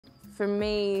For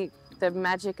me, the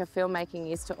magic of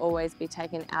filmmaking is to always be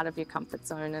taken out of your comfort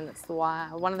zone, and it's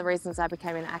one of the reasons I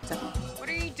became an actor. What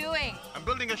are you doing? I'm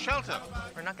building a shelter.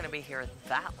 We're not going to be here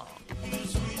that long.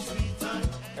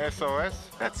 SOS?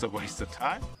 That's a waste of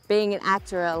time. Being an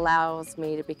actor allows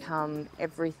me to become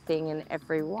everything and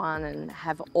everyone and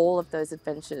have all of those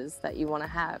adventures that you want to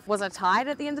have. Was I tired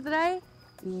at the end of the day?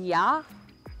 Yeah.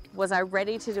 Was I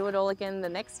ready to do it all again the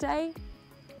next day?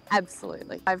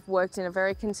 Absolutely. I've worked in a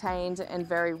very contained and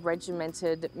very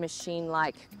regimented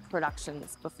machine-like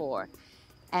productions before.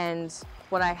 And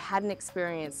what I hadn't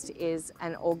experienced is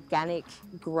an organic,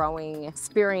 growing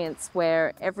experience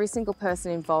where every single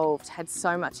person involved had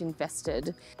so much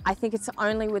invested. I think it's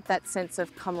only with that sense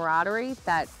of camaraderie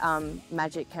that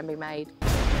magic can be made.